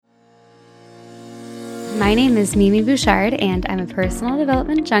My name is Mimi Bouchard, and I'm a personal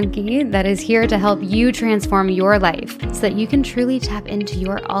development junkie that is here to help you transform your life so that you can truly tap into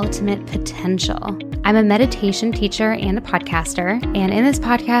your ultimate potential. I'm a meditation teacher and a podcaster, and in this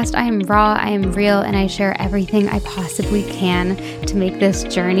podcast, I am raw, I am real, and I share everything I possibly can to make this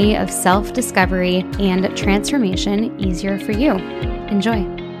journey of self-discovery and transformation easier for you. Enjoy.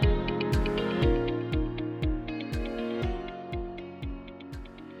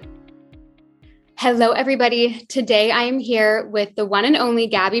 Hello, everybody. Today I am here with the one and only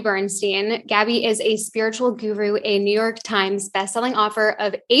Gabby Bernstein. Gabby is a spiritual guru, a New York Times bestselling author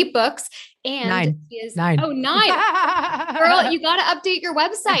of 8 books. And nine. She is, 9. Oh, 9. Girl, you got to update your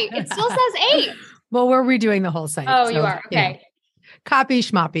website. It still says 8. Well, we're redoing the whole site. Oh, you are. Okay. Copy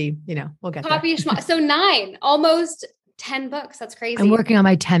schmoppy, we'll get Copy there. So 9, almost 10 books. That's crazy. I'm working on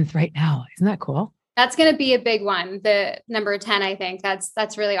my 10th right now. Isn't that cool? That's going to be a big one. The number 10, I think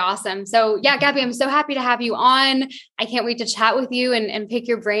that's really awesome. So yeah, Gabby, I'm so happy to have you on. I can't wait to chat with you and pick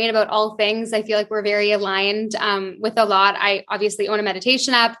your brain about all things. I feel like we're very aligned with a lot. I obviously own a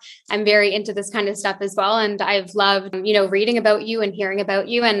meditation app. I'm very into this kind of stuff as well. And I've loved, reading about you and hearing about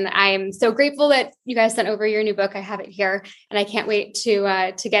you. And I'm so grateful that you guys sent over your new book. I have it here and I can't wait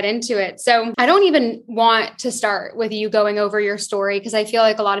to get into it. So I don't even want to start with you going over your story because I feel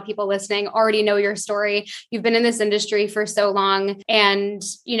like a lot of people listening already know your story. You've been in this industry for so long and,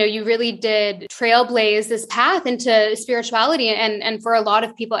 you really did trailblaze this path into spirituality and for a lot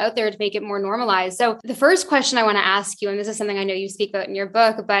of people out there to make it more normalized. So the first question I want to ask you, and this is something I know you speak about in your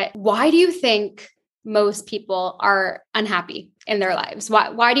book, but why do you think most people are unhappy in their lives?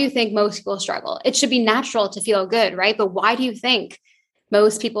 Why do you think most people struggle? It should be natural to feel good, right? But why do you think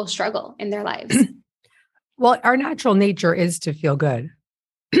most people struggle in their lives? Well, our natural nature is to feel good.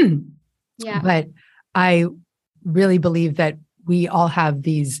 Yeah. But I really believe that we all have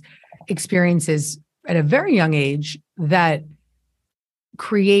these experiences at a very young age that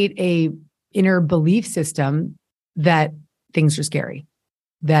create a inner belief system that things are scary,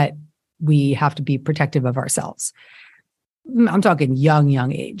 that we have to be protective of ourselves. I'm talking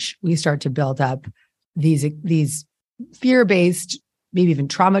young age. We start to build up these fear-based, maybe even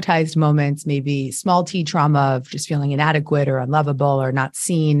traumatized moments, maybe small t trauma of just feeling inadequate or unlovable or not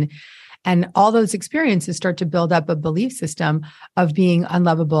seen. And all those experiences start to build up a belief system of being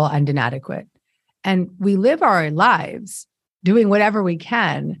unlovable and inadequate. And we live our lives doing whatever we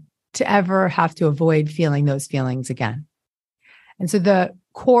can to ever have to avoid feeling those feelings again. And so the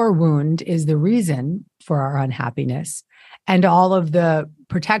core wound is the reason for our unhappiness. And all of the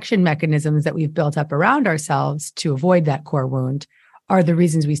protection mechanisms that we've built up around ourselves to avoid that core wound are the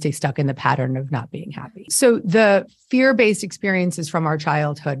reasons we stay stuck in the pattern of not being happy. So the fear-based experiences from our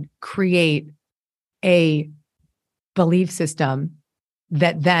childhood create a belief system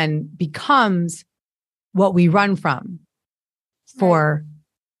that then becomes what we run from for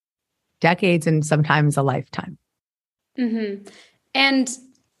decades and sometimes a lifetime. Mm-hmm. And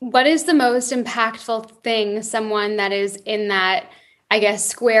what is the most impactful thing someone that is in that, I guess,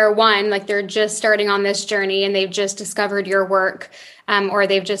 square one, like they're just starting on this journey and they've just discovered your work, or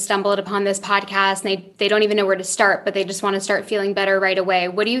they've just stumbled upon this podcast and they don't even know where to start, but they just want to start feeling better right away.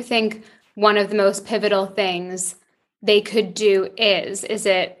 What do you think one of the most pivotal things they could do is? Is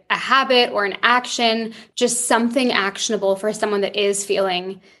it a habit or an action, just something actionable for someone that is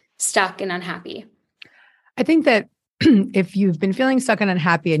feeling stuck and unhappy? I think that if you've been feeling stuck and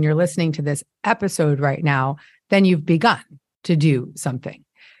unhappy and you're listening to this episode right now, then you've begun to do something.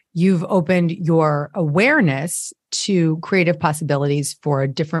 You've opened your awareness to creative possibilities for a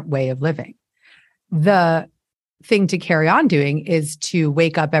different way of living. The thing to carry on doing is to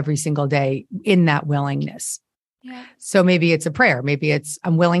wake up every single day in that willingness. Yeah. So maybe it's a prayer. Maybe it's,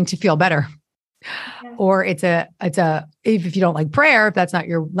 I'm willing to feel better. Yeah. Or it's if you don't like prayer, if that's not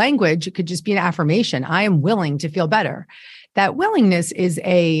your language, it could just be an affirmation. I am willing to feel better. That willingness is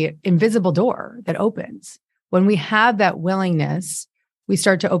a invisible door that opens. When we have that willingness, we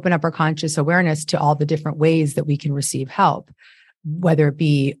start to open up our conscious awareness to all the different ways that we can receive help, whether it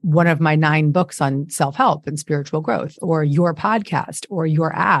be one of my 9 books on self-help and spiritual growth, or your podcast, or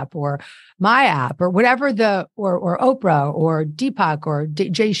your app, or my app, or whatever or Oprah, or Deepak, or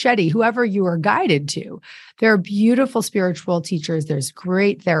Jay Shetty, whoever you are guided to. There are beautiful spiritual teachers. There's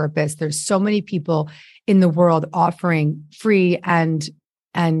great therapists. There's so many people in the world offering free and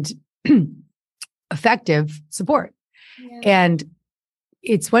effective support. Yeah. And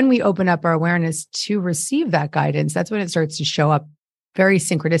it's when we open up our awareness to receive that guidance, that's when it starts to show up very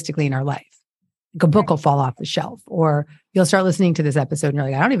synchronistically in our life. Like a book will fall off the shelf, or you'll start listening to this episode and you're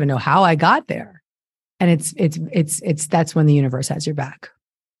like, I don't even know how I got there. And it's that's when the universe has your back.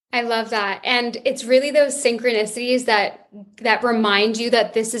 I love that. And it's really those synchronicities that remind you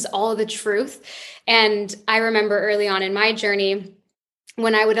that this is all the truth. And I remember early on in my journey,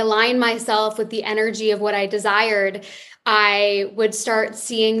 when I would align myself with the energy of what I desired, I would start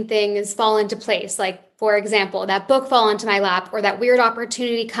seeing things fall into place. Like, for example, that book fall into my lap, or that weird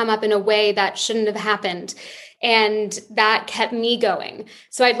opportunity come up in a way that shouldn't have happened. And that kept me going.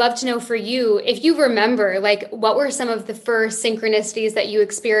 So I'd love to know for you, if you remember, like, what were some of the first synchronicities that you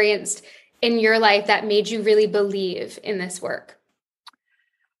experienced in your life that made you really believe in this work?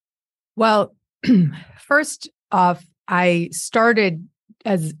 Well, first off, I started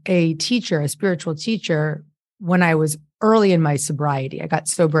as a teacher, a spiritual teacher, when I was early in my sobriety. I got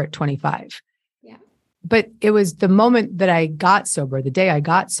sober at 25. Yeah. But it was the moment that I got sober, the day I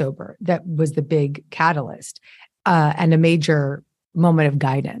got sober, that was the big catalyst and a major moment of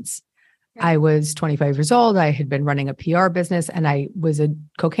guidance. Yeah. I was 25 years old. I had been running a PR business, and I was a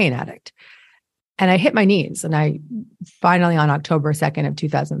cocaine addict. And I hit my knees, and I finally, on October 2nd of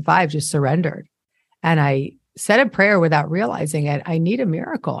 2005, just surrendered. And I said a prayer without realizing it. I need a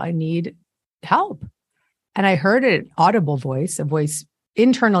miracle. I need help. And I heard an audible voice, a voice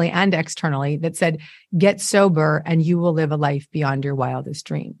internally and externally, that said, get sober and you will live a life beyond your wildest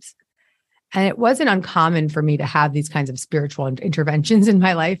dreams. And it wasn't uncommon for me to have these kinds of spiritual interventions in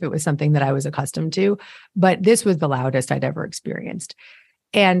my life. It was something that I was accustomed to, but this was the loudest I'd ever experienced.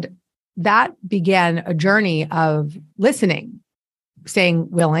 And that began a journey of listening, staying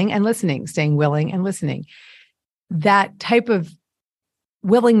willing and listening, staying willing and listening. That type of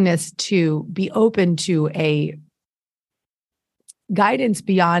willingness to be open to a guidance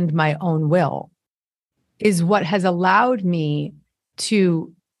beyond my own will is what has allowed me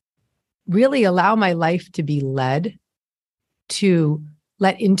to really allow my life to be led, to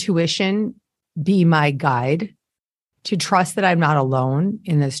let intuition be my guide, to trust that I'm not alone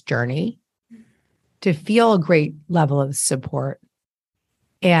in this journey, to feel a great level of support.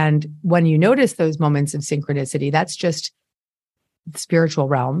 And when you notice those moments of synchronicity, that's just the spiritual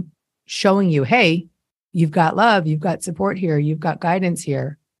realm showing you, hey, you've got love, you've got support here, you've got guidance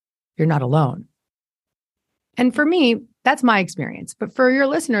here. You're not alone. And for me, that's my experience. But for your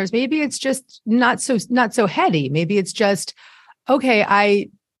listeners, maybe it's just not so heady. Maybe it's just, okay, I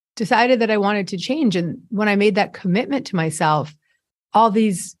decided that I wanted to change. And when I made that commitment to myself, all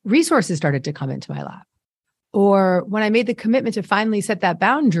these resources started to come into my lap. Or when I made the commitment to finally set that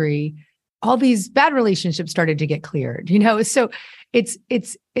boundary, all these bad relationships started to get cleared, So it's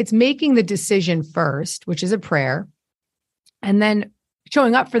making the decision first, which is a prayer, and then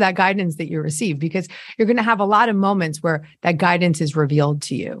showing up for that guidance that you receive, because you're going to have a lot of moments where that guidance is revealed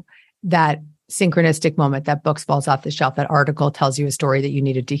to you, that synchronistic moment, that book falls off the shelf, that article tells you a story that you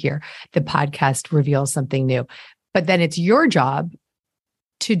needed to hear, the podcast reveals something new. But then it's your job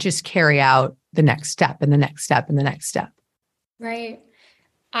to just carry out the next step and the next step and the next step. Right.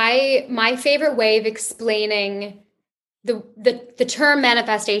 My favorite way of explaining the term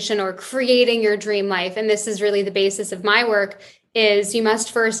manifestation or creating your dream life, and this is really the basis of my work, is you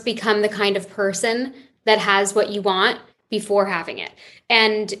must first become the kind of person that has what you want before having it.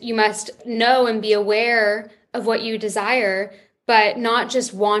 And you must know and be aware of what you desire, but not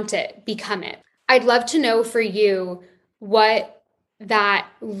just want it, become it. I'd love to know for you what that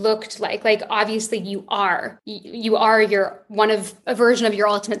looked like. Like, obviously you are your a version of your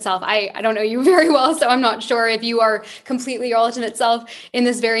ultimate self. I don't know you very well, so I'm not sure if you are completely your ultimate self in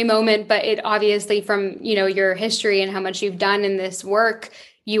this very moment, but it obviously, from, your history and how much you've done in this work,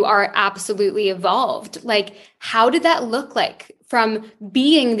 you are absolutely evolved. Like, how did that look like from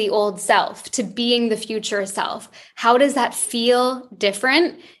being the old self to being the future self? How does that feel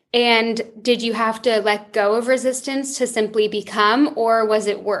different? And did you have to let go of resistance to simply become, or was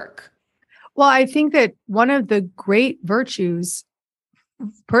it work? Well, I think that one of the great virtues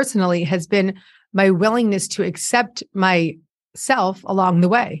personally has been my willingness to accept myself along the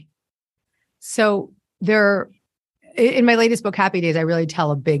way. So in my latest book, Happy Days, I really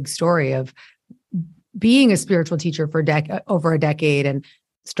tell a big story of being a spiritual teacher for over a decade and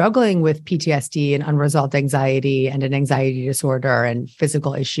struggling with PTSD and unresolved anxiety and an anxiety disorder and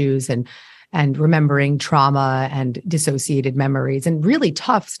physical issues and remembering trauma and dissociated memories and really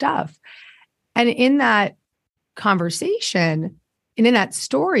tough stuff. And in that conversation and in that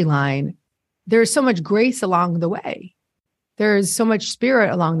storyline, there's so much grace along the way. There's so much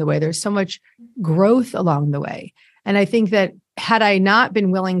spirit along the way. There's so much growth along the way. And I think that had I not been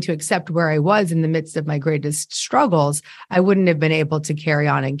willing to accept where I was in the midst of my greatest struggles, I wouldn't have been able to carry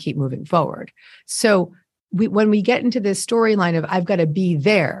on and keep moving forward. So when we get into this storyline of I've got to be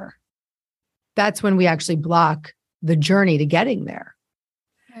there, that's when we actually block the journey to getting there.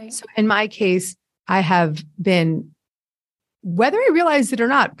 Right. So in my case, I have been, whether I realize it or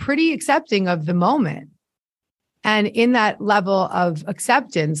not, pretty accepting of the moment. And in that level of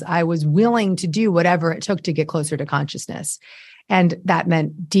acceptance, I was willing to do whatever it took to get closer to consciousness. And that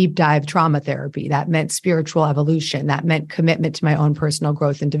meant deep dive trauma therapy. That meant spiritual evolution. That meant commitment to my own personal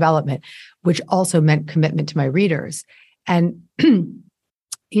growth and development, which also meant commitment to my readers. And,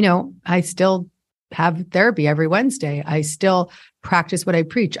 I still have therapy every Wednesday. I still practice what I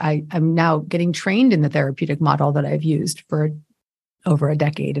preach. I'm now getting trained in the therapeutic model that I've used for over a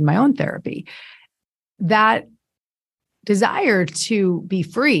decade in my own therapy. That desire to be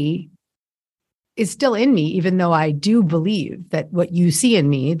free is still in me, even though I do believe that what you see in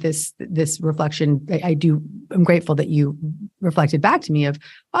me, this reflection, I'm grateful that you reflected back to me of,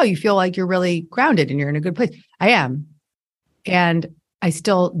 oh, you feel like you're really grounded and you're in a good place. I am. And I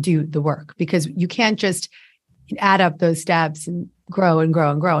still do the work, because you can't just add up those steps and grow and grow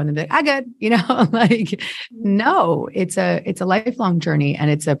and grow and then be like, I good, no, it's a lifelong journey,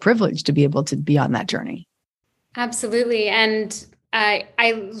 and it's a privilege to be able to be on that journey. Absolutely. And I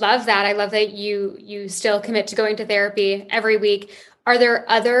love that. I love that you still commit to going to therapy every week. Are there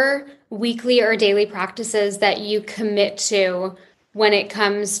other weekly or daily practices that you commit to when it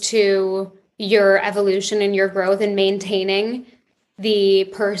comes to your evolution and your growth and maintaining the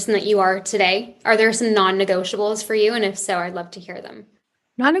person that you are today? Are there some non-negotiables for you? And if so, I'd love to hear them.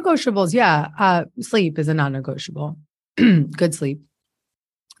 Non-negotiables. Yeah. Sleep is a non-negotiable. Good sleep.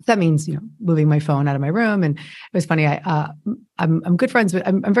 That means, moving my phone out of my room. And it was funny. I'm good friends with,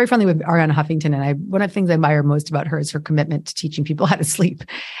 I'm very friendly with Arianna Huffington. And one of the things I admire most about her is her commitment to teaching people how to sleep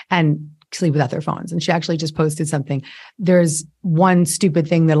and sleep without their phones. And she actually just posted something. There's one stupid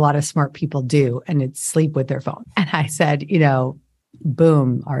thing that a lot of smart people do, and it's sleep with their phone. And I said,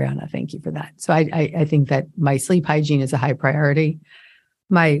 boom, Arianna, thank you for that. So I think that my sleep hygiene is a high priority.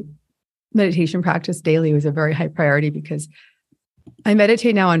 My meditation practice daily was a very high priority, because I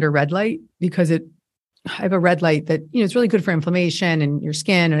meditate now under red light, because I have a red light that, it's really good for inflammation and your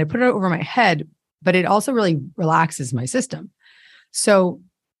skin. And I put it over my head, but it also really relaxes my system. So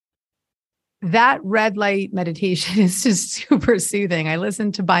that red light meditation is just super soothing. I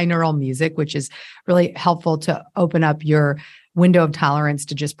listen to binaural music, which is really helpful to open up your window of tolerance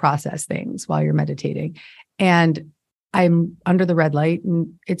to just process things while you're meditating. And I'm under the red light,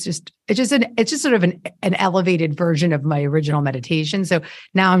 and it's just sort of an elevated version of my original meditation. So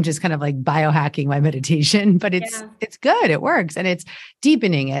now I'm just kind of like biohacking my meditation, but it's good. It works, and it's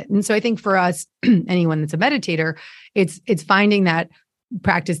deepening it. And so I think for us, anyone that's a meditator, it's finding that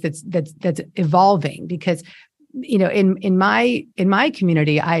practice that's evolving, because in my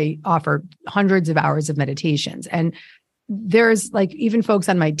community, I offer hundreds of hours of meditations, and there's like even folks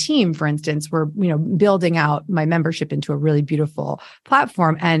on my team, for instance, we're, building out my membership into a really beautiful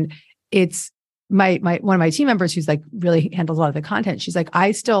platform. And it's my one of my team members who's like really handles a lot of the content. She's like,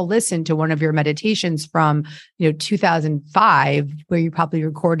 I still listen to one of your meditations from, 2005, where you probably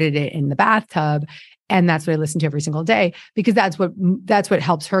recorded it in the bathtub. And that's what I listen to every single day, because that's what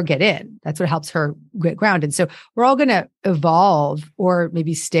helps her get in. That's what helps her get grounded. So we're all going to evolve, or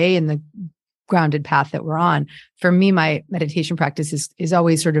maybe stay in the grounded path that we're on. For me, my meditation practice is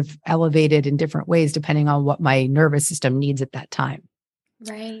always sort of elevated in different ways, depending on what my nervous system needs at that time.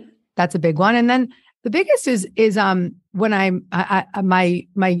 Right. That's a big one. And then the biggest is when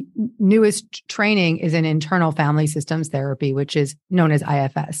my newest training is in internal family systems therapy, which is known as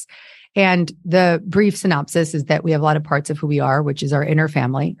IFS. And the brief synopsis is that we have a lot of parts of who we are, which is our inner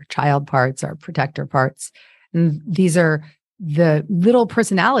family, our child parts, our protector parts. And these are the little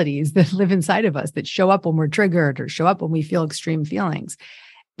personalities that live inside of us that show up when we're triggered or show up when we feel extreme feelings.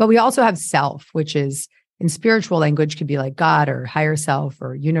 But we also have self, which is, in spiritual language, could be like God or higher self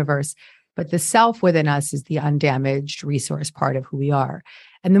or universe. But the self within us is the undamaged resource part of who we are.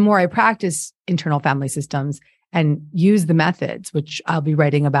 And the more I practice internal family systems and use the methods, which I'll be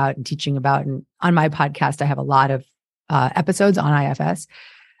writing about and teaching about, and on my podcast, I have a lot of episodes on IFS,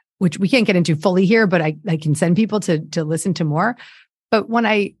 which we can't get into fully here, but I can send people to listen to more. But when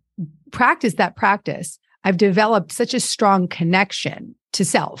I practice that practice, I've developed such a strong connection to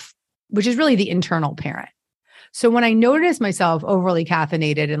self, which is really the internal parent. So when I notice myself overly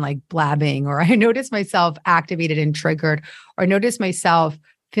caffeinated and like blabbing, or I notice myself activated and triggered, or I notice myself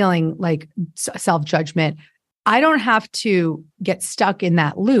feeling like self-judgment, I don't have to get stuck in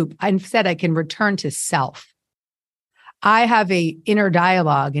that loop. Instead, I can return to self. I have a inner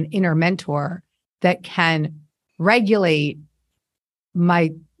dialogue, an inner mentor that can regulate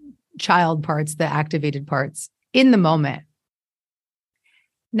my child parts, the activated parts in the moment.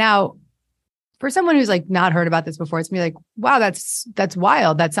 Now, for someone who's like not heard about this before, it's gonna be like, wow, that's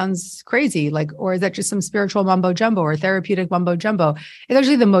wild. That sounds crazy. Like, or is that just some spiritual mumbo jumbo or therapeutic mumbo jumbo? It's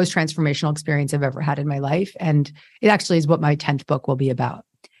actually the most transformational experience I've ever had in my life. And it actually is what my 10th book will be about.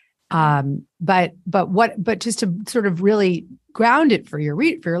 But just to sort of really ground it for your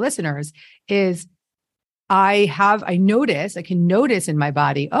listeners is I can notice in my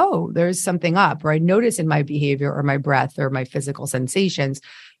body, oh, there's something up, or I notice in my behavior or my breath or my physical sensations,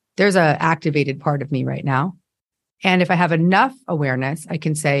 there's a activated part of me right now. And if I have enough awareness, I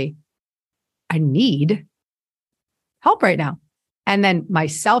can say, I need help right now. And then my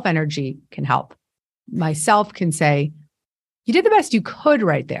self energy can help. Myself can say, you did the best you could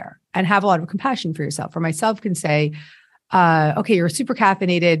right there, and have a lot of compassion for yourself. Or myself can say, okay, you're super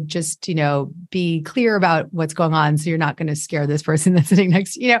caffeinated. Just, be clear about what's going on, so you're not going to scare this person that's sitting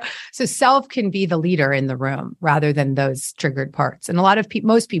next to you. So self can be the leader in the room rather than those triggered parts. And a lot of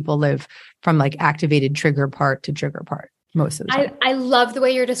most people live from like activated trigger part to trigger part most of the time. I love the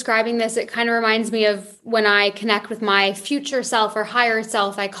way you're describing this. It kind of reminds me of when I connect with my future self or higher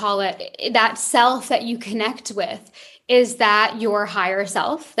self, I call it. That self that you connect with, is that your higher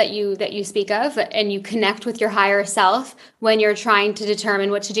self that you speak of, and you connect with your higher self when you're trying to determine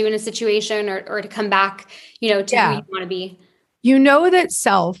what to do in a situation or to come back, to who you want to be. That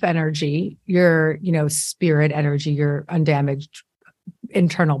self energy, your, spirit energy, your undamaged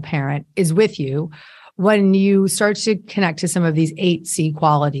internal parent is with you when you start to connect to some of these 8C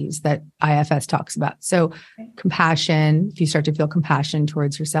qualities that IFS talks about. So compassion, if you start to feel compassion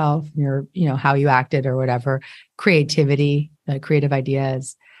towards yourself, your, how you acted or whatever, creativity, the creative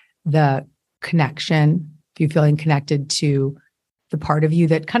ideas, the connection, if you're feeling connected to the part of you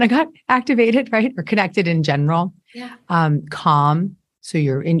that kind of got activated, right? Or connected in general. Yeah. Calm. So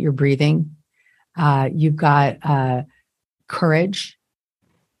you're in your breathing. You've got courage.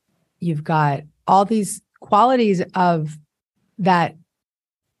 You've got all these qualities of that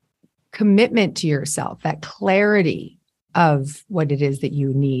commitment to yourself, that clarity of what it is that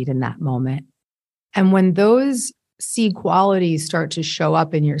you need in that moment. And when those C qualities start to show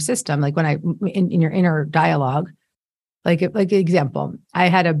up in your system, like in your inner dialogue, like example, I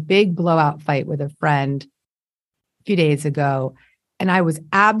had a big blowout fight with a friend a few days ago, and I was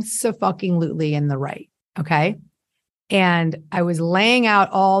abso-fucking-lutely in the right. Okay. And I was laying out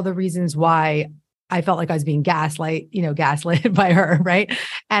all the reasons why I felt like I was being gaslit by her. Right.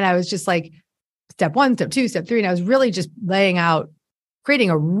 And I was just like, step 1, step 2, step 3. And I was really just laying out, creating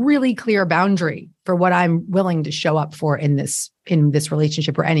a really clear boundary for what I'm willing to show up for in this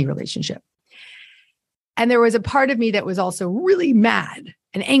relationship or any relationship. And there was a part of me that was also really mad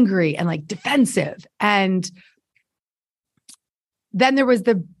and angry and like defensive. And then there was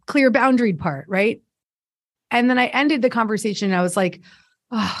the clear boundary part, right? And then I ended the conversation and I was like,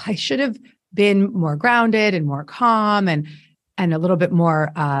 oh, I should have been more grounded and more calm and a little bit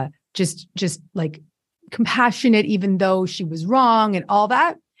more just like compassionate, even though she was wrong and all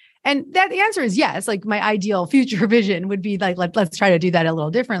that. And that the answer is yes. Like my ideal future vision would be like, let's try to do that a little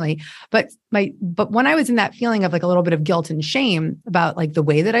differently. But when I was in that feeling of like a little bit of guilt and shame about like the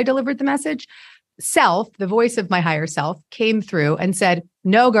way that I delivered the message, self, the voice of my higher self, came through and said,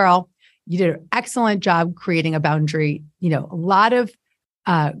 no, girl, you did an excellent job creating a boundary, a lot of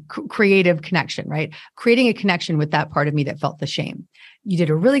creative connection, right? Creating a connection with that part of me that felt the shame. You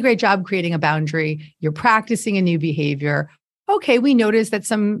did a really great job creating a boundary. You're practicing a new behavior. Okay, we noticed that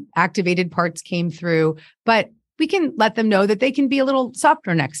some activated parts came through, but we can let them know that they can be a little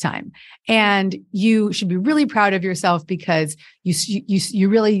softer next time. And you should be really proud of yourself because you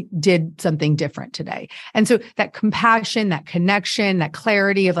really did something different today. And so that compassion, that connection, that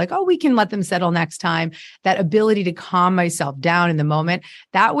clarity of like, oh, we can let them settle next time, that ability to calm myself down in the moment,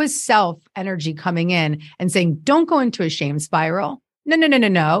 that was self energy coming in and saying, don't go into a shame spiral.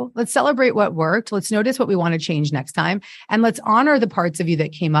 No. Let's celebrate what worked. Let's notice what we want to change next time. And let's honor the parts of you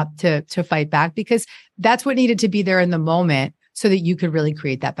that came up to fight back, because that's what needed to be there in the moment so that you could really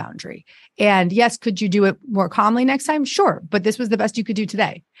create that boundary. And yes, could you do it more calmly next time? Sure. But this was the best you could do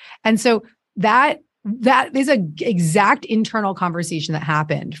today. And so that is an exact internal conversation that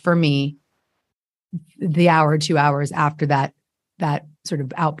happened for me the hour, 2 hours after that sort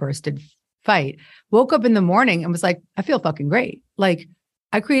of outbursted fight. Woke up in the morning and was like, I feel fucking great. Like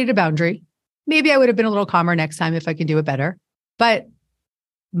I created a boundary. Maybe I would have been a little calmer next time if I could do it better. But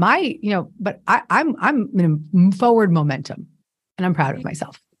I'm in forward momentum and I'm proud of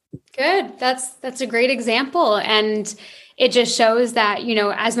myself. Good. That's a great example. And it just shows that,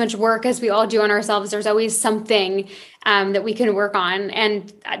 as much work as we all do on ourselves, there's always something that we can work on.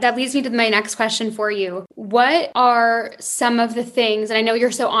 And that leads me to my next question for you. What are some of the things, and I know you're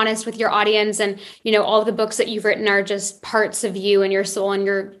so honest with your audience, and, all of the books that you've written are just parts of you and your soul and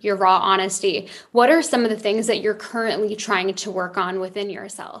your raw honesty. What are some of the things that you're currently trying to work on within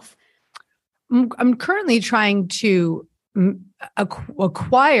yourself? I'm currently trying to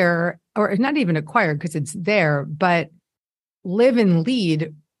acquire, or not even acquire because it's there, but live and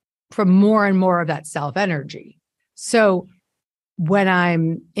lead from more and more of that self energy. So when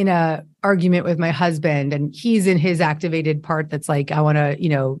I'm in a argument with my husband and he's in his activated part, that's like, I want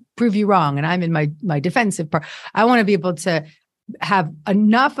to, prove you wrong. And I'm in my defensive part. I want to be able to have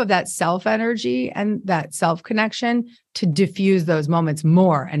enough of that self energy and that self connection to diffuse those moments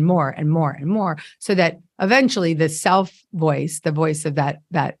more and more and more and more, so that eventually the self voice, the voice of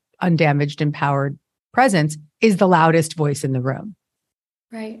that undamaged, empowered presence, is the loudest voice in the room.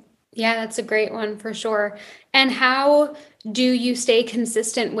 Right. Yeah, that's a great one for sure. And how do you stay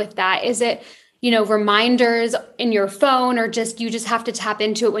consistent with that? Is it, reminders in your phone, or you just have to tap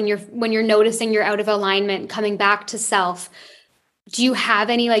into it when you're noticing you're out of alignment, coming back to self? Do you have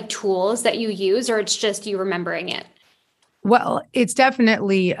any tools that you use, or it's just you remembering it? Well, it's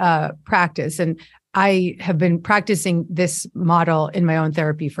definitely practice. And I have been practicing this model in my own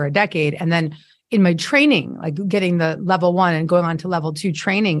therapy for a decade. And then in my training, getting the level 1 and going on to level 2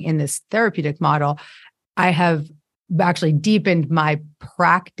 training in this therapeutic model, I have actually deepened my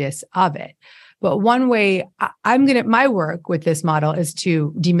practice of it. But one way my work with this model is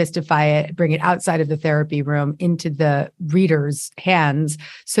to demystify it, bring it outside of the therapy room into the reader's hands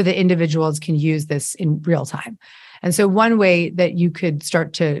so that individuals can use this in real time. And so one way that you could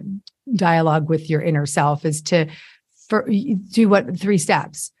start to dialogue with your inner self is to do 3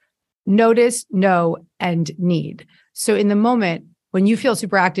 steps: notice, know, and need. So in the moment when you feel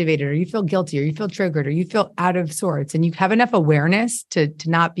super activated, or you feel guilty, or you feel triggered, or you feel out of sorts, and you have enough awareness to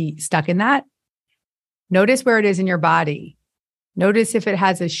not be stuck in that, notice where it is in your body. Notice if it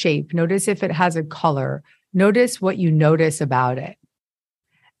has a shape. Notice if it has a color. Notice what you notice about it.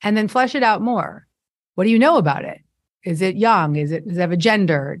 And then flesh it out more. What do you know about it? Is it young? Does it have a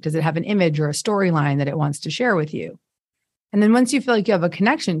gender? Does it have an image or a storyline that it wants to share with you? And then once you feel like you have a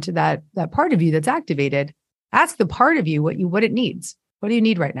connection to that part of you that's activated, ask the part of you what it needs. What do you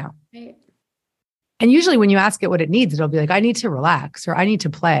need right now? Right. And usually when you ask it what it needs, it'll be like, I need to relax, or I need to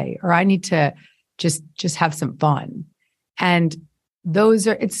play, or I need to just have some fun. And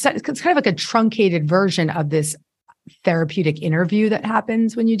it's kind of like a truncated version of this therapeutic interview that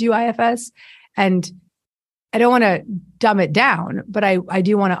happens when you do IFS. And I don't want to dumb it down, but I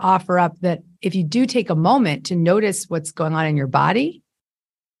do want to offer up that if you do take a moment to notice what's going on in your body,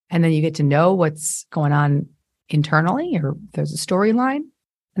 and then you get to know what's going on internally, or if there's a storyline,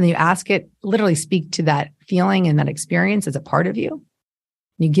 and then you ask it, literally speak to that feeling and that experience as a part of you,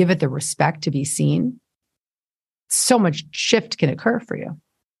 you give it the respect to be seen, so much shift can occur for you.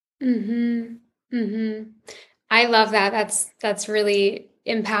 Mm-hmm. Mm-hmm. I love that. That's really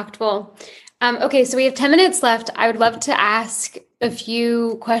impactful. Okay, so we have 10 minutes left. I would love to ask a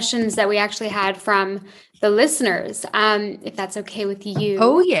few questions that we actually had from the listeners, if that's okay with you.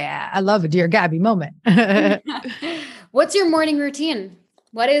 Oh yeah, I love a Dear Gabby moment. What's your morning routine?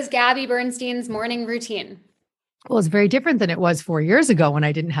 What is Gabby Bernstein's morning routine? Well, it's very different than it was 4 years ago when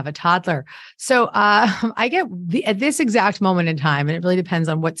I didn't have a toddler. So I get at this exact moment in time, and it really depends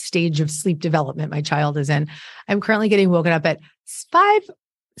on what stage of sleep development my child is in. I'm currently getting woken up at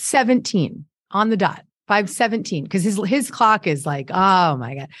 5:17 on the dot, 5:17, because his clock is like, oh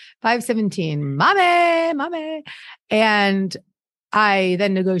my God, 5:17, mommy. And I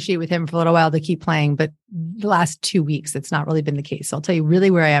then negotiate with him for a little while to keep playing. But the last 2 weeks, that's not really been the case. So I'll tell you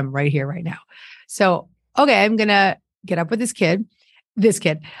really where I am right here, right now. So okay, I'm going to get up with this kid. He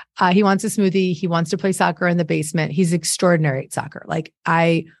wants a smoothie. He wants to play soccer in the basement. He's extraordinary at soccer.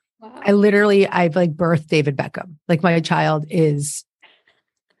 I've birthed David Beckham. My child is,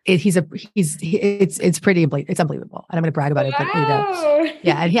 it's unbelievable. And I'm going to brag about it. But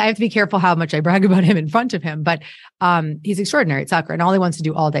yeah. And I have to be careful how much I brag about him in front of him, but he's extraordinary at soccer. And all he wants to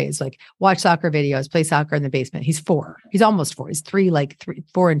do all day is watch soccer videos, play soccer in the basement. He's 4. He's almost 4. He's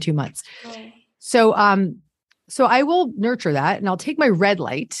 4 and 2 months. So I will nurture that, and I'll take my red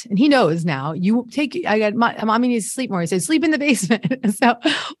light, and he knows now. Mommy needs to sleep more. He says, sleep in the basement. So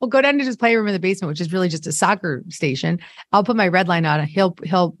we'll go down to his playroom in the basement, which is really just a soccer station. I'll put my red light on.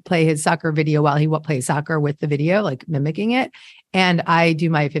 He'll play his soccer video while he plays soccer with the video, mimicking it. And I do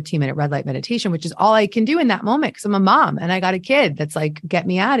my 15-minute red light meditation, which is all I can do in that moment because I'm a mom and I got a kid that's get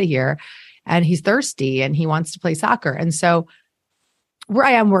me out of here. and he's thirsty and he wants to play soccer. And so where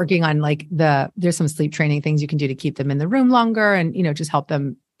I am working on like there's some sleep training things you can do to keep them in the room longer and, just help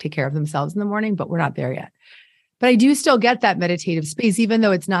them take care of themselves in the morning, but we're not there yet. But I do still get that meditative space, even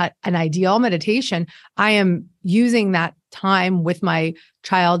though it's not an ideal meditation. I am using that time with my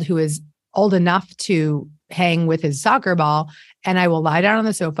child who is old enough to hang with his soccer ball. And I will lie down on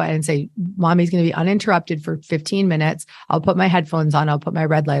the sofa and say, Mommy's going to be uninterrupted for 15 minutes. I'll put my headphones on. I'll put my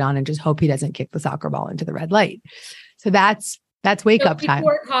red light on and just hope he doesn't kick the soccer ball into the red light. So that's wake up time.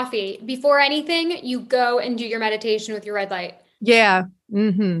 Before coffee, before anything, you go and do your meditation with your red light. Yeah.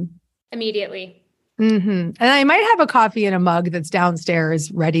 Mm-hmm. Immediately. Mm-hmm. And I might have a coffee in a mug that's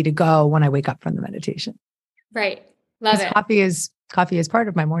downstairs ready to go when I wake up from the meditation. Right. Love it. Coffee is part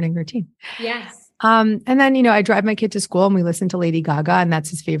of my morning routine. Yes. And then, I drive my kid to school and we listen to Lady Gaga and that's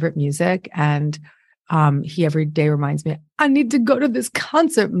his favorite music. And he every day reminds me, I need to go to this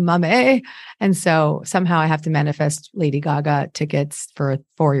concert, mommy. And so somehow I have to manifest Lady Gaga tickets for a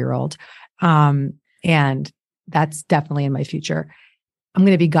 4-year-old. And that's definitely in my future. I'm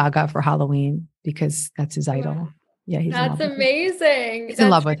going to be Gaga for Halloween because that's his idol. Wow. Yeah, that's amazing. He's in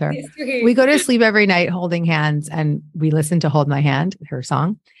love with her. Sweet. We go to sleep every night holding hands and we listen to Hold My Hand, her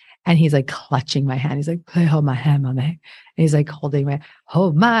song. And he's like clutching my hand. He's like, play Hold My Hand, mommy. And he's like hold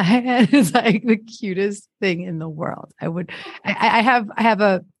my hand. It's like the cutest thing in the world. I have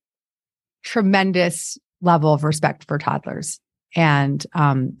a tremendous level of respect for toddlers. And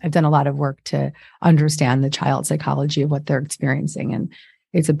I've done a lot of work to understand the child psychology of what they're experiencing. And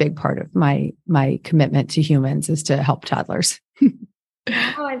it's a big part of my commitment to humans is to help toddlers.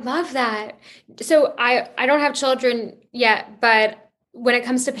 Oh, I love that. So I don't have children yet, but when it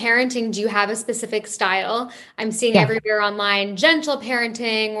comes to parenting, do you have a specific style? I'm seeing everywhere online, gentle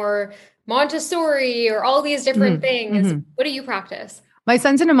parenting or Montessori or all these different things. Mm-hmm. What do you practice? My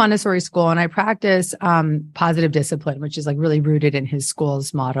son's in a Montessori school and I practice positive discipline, which is like really rooted in his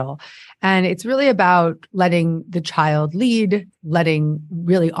school's model. And it's really about letting the child lead,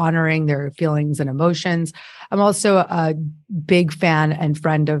 really honoring their feelings and emotions. I'm also a big fan and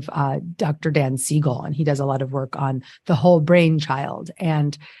friend of Dr. Dan Siegel, and he does a lot of work on the whole brain child.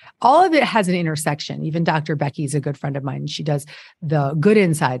 And all of it has an intersection. Even Dr. Becky's a good friend of mine. She does the good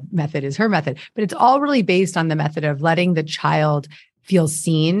inside method is her method, but it's all really based on the method of letting the child feel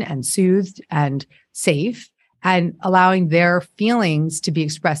seen and soothed and safe and allowing their feelings to be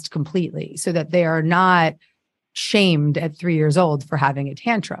expressed completely so that they are not shamed at 3 years old for having a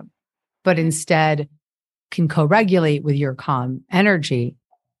tantrum, but instead can co-regulate with your calm energy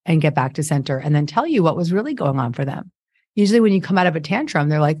and get back to center and then tell you what was really going on for them. Usually when you come out of a tantrum,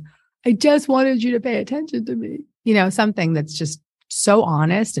 they're like, I just wanted you to pay attention to me. Something that's just so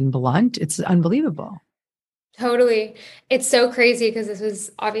honest and blunt. It's unbelievable. Totally. It's so crazy because this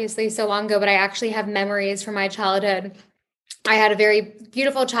was obviously so long ago, but I actually have memories from my childhood. I had a very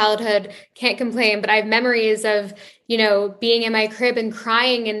beautiful childhood, can't complain, but I have memories of, being in my crib and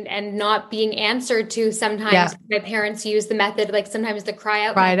crying and not being answered to sometimes. Yeah. My parents use the method, like sometimes the cry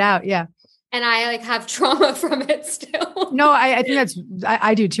out. Cry it out. Yeah. And I have trauma from it still. No, I think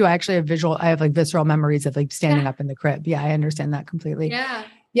I do too. I actually have visceral memories of standing up in the crib. Yeah. I understand that completely. Yeah.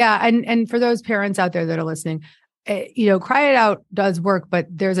 Yeah. And for those parents out there that are listening, cry it out does work, but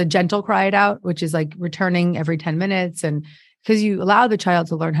there's a gentle cry it out, which is like returning every 10 minutes. And because you allow the child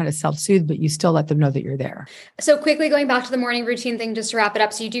to learn how to self-soothe, but you still let them know that you're there. So quickly going back to the morning routine thing, just to wrap it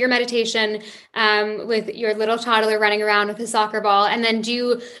up. So you do your meditation with your little toddler running around with his soccer ball. And then do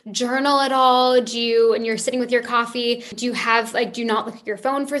you journal at all? And you're sitting with your coffee, do you have do you not look at your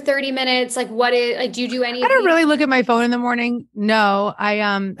phone for 30 minutes? Do you do anything? I don't really look at my phone in the morning. No,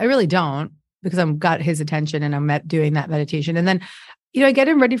 I really don't because I've got his attention and I'm doing that meditation. And then I get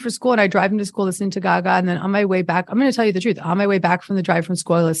him ready for school and I drive him to school listening to Gaga. And then on my way back, I'm going to tell you the truth. On my way back from the drive from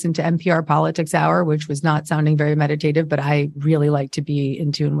school, I listened to NPR Politics Hour, which was not sounding very meditative, but I really like to be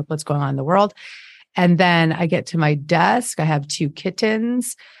in tune with what's going on in the world. And then I get to my desk. I have 2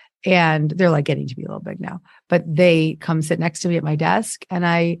 kittens and they're getting to be a little big now, but they come sit next to me at my desk and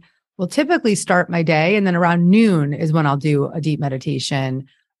I will typically start my day. And then around noon is when I'll do a deep meditation.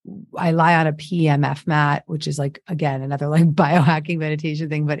 I lie on a PEMF mat, which is again, another biohacking meditation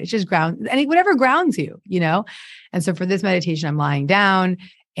thing, but it's just whatever grounds you, And so for this meditation, I'm lying down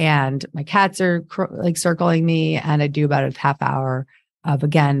and my cats are circling me and I do about a half hour of,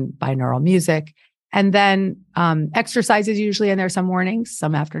 again, binaural music. And then exercise is usually in there some mornings,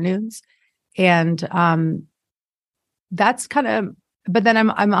 some afternoons. And that's kind of, but then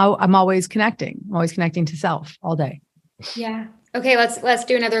I'm always connecting. I'm always connecting to self all day. Yeah. Okay, let's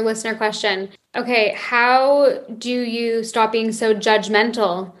do another listener question. Okay, how do you stop being so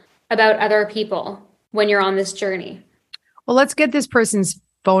judgmental about other people when you're on this journey? Well, let's get this person's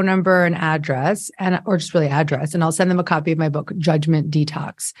phone number and address, or just really address, and I'll send them a copy of my book, Judgment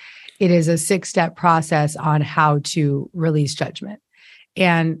Detox. It is a 6-step process on how to release judgment.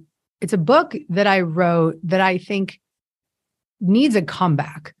 And it's a book that I wrote that I think needs a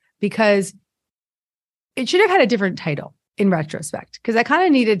comeback, because it should have had a different title in retrospect, because I kind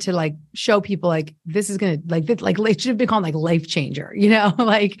of needed to like show people like, this is going to like, this, like it should have been called like Life Changer,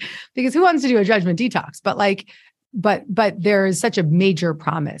 like, because who wants to do a judgment detox? But there is such a major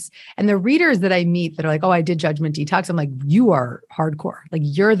promise. And the readers that I meet that are like, oh, I did judgment detox. I'm like, you are hardcore. Like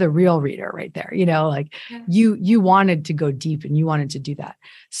you're the real reader right there. Like you wanted to go deep and you wanted to do that.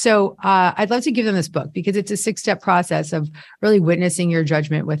 So I'd love to give them this book, because it's a 6-step process of really witnessing your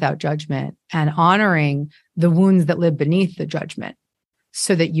judgment without judgment and honoring the wounds that live beneath the judgment,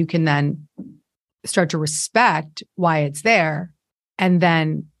 so that you can then start to respect why it's there and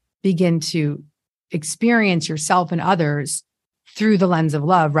then begin to experience yourself and others through the lens of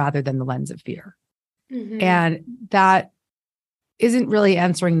love rather than the lens of fear. Mm-hmm. And that isn't really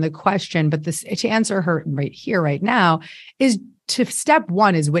answering the question, but to answer her right here, right now, is to step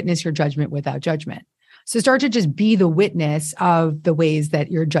 1 is witness your judgment without judgment. So start to just be the witness of the ways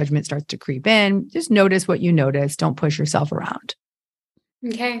that your judgment starts to creep in. Just notice what you notice. Don't push yourself around.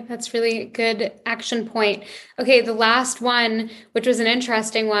 Okay, that's really good action point. Okay, the last one, which was an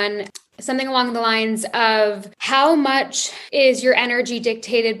interesting one, something along the lines of how much is your energy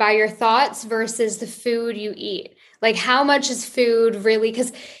dictated by your thoughts versus the food you eat? Like how much is food really,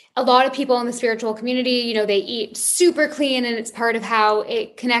 because a lot of people in the spiritual community, they eat super clean and it's part of how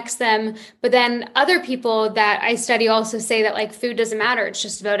it connects them. But then other people that I study also say that like food doesn't matter. It's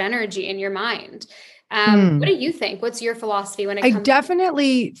just about energy in your mind. What do you think? What's your philosophy when it comes? I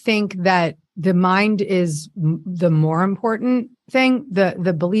definitely think that the mind is the more important thing,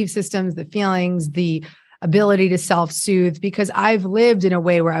 the belief systems, the feelings, the ability to self-soothe, because I've lived in a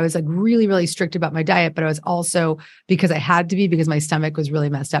way where I was like really, really strict about my diet, but I was also, because I had to be, because my stomach was really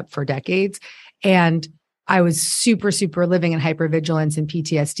messed up for decades. And I was super, super living in hypervigilance and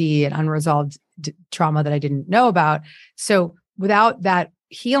PTSD and unresolved trauma that I didn't know about. So without that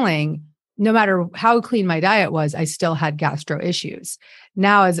healing, no matter how clean my diet was, I still had gastro issues.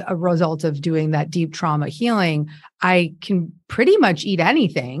 Now, as a result of doing that deep trauma healing, I can pretty much eat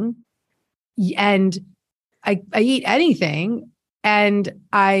anything. And I eat anything and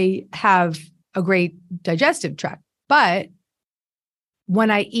I have a great digestive tract. But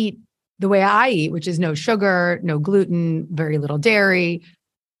when I eat the way I eat, which is no sugar, no gluten, very little dairy,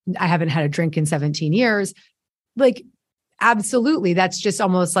 I haven't had a drink in 17 years, like, absolutely. That's just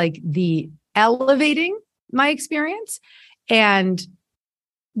almost like the elevating my experience and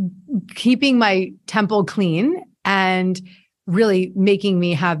keeping my temple clean and really making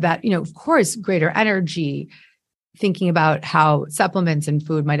me have that, of course, greater energy, thinking about how supplements and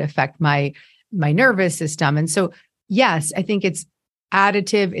food might affect my nervous system. And so, yes, I think it's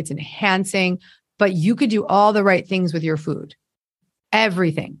additive, it's enhancing, but you could do all the right things with your food.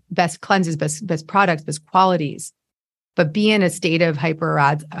 Everything, best cleanses, best products, best qualities, but be in a state of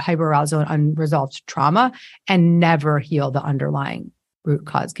hyperarousal and unresolved trauma and never heal the underlying root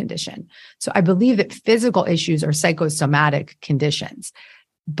cause condition. So I believe that physical issues are psychosomatic conditions.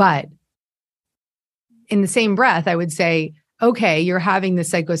 But in the same breath, I would say, okay, you're having the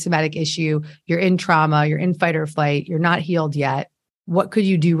psychosomatic issue, you're in trauma, you're in fight or flight, you're not healed yet. What could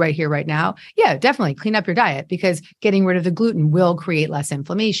you do right here, right now? Yeah, definitely clean up your diet, because getting rid of the gluten will create less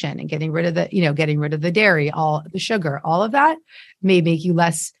inflammation, and getting rid of the dairy, all the sugar, all of that may make you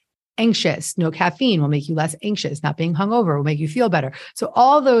less anxious. No caffeine will make you less anxious. Not being hungover will make you feel better. So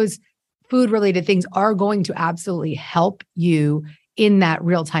all those food related things are going to absolutely help you in that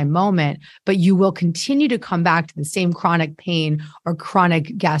real-time moment, but you will continue to come back to the same chronic pain or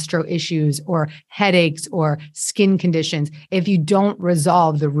chronic gastro issues or headaches or skin conditions if you don't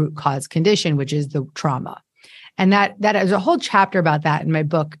resolve the root cause condition, which is the trauma. And that is a whole chapter about that in my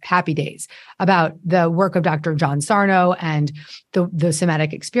book, Happy Days, about the work of Dr. John Sarno and the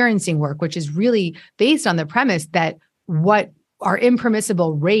somatic experiencing work, which is really based on the premise that what our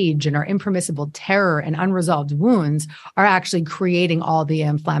impermissible rage and our impermissible terror and unresolved wounds are actually creating all the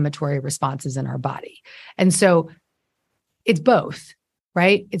inflammatory responses in our body. And so it's both,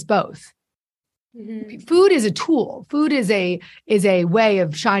 right? It's both. Food is a tool. Food is a way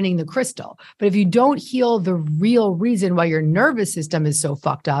of shining the crystal. But if you don't heal the real reason why your nervous system is so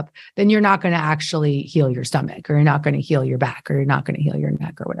fucked up, then you're not going to actually heal your stomach, or you're not going to heal your back, or you're not going to heal your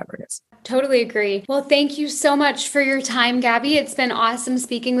neck, or whatever it is. Totally agree. Well, thank you so much for your time, Gabby. It's been awesome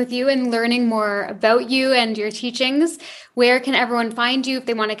speaking with you and learning more about you and your teachings. Where can everyone find you if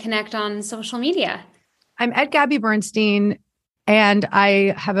they want to connect on social media? I'm at Gabby Bernstein. And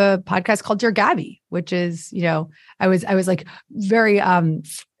I have a podcast called Dear Gabby, which is, I was like very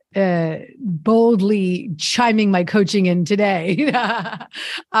boldly chiming my coaching in today.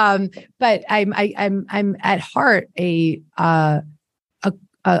 But I'm at heart a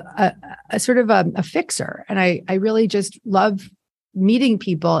sort of a fixer, and I really just love meeting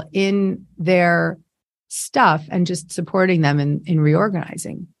people in their stuff and just supporting them in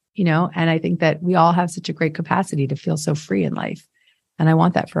reorganizing. And I think that we all have such a great capacity to feel so free in life. And I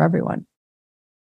want that for everyone.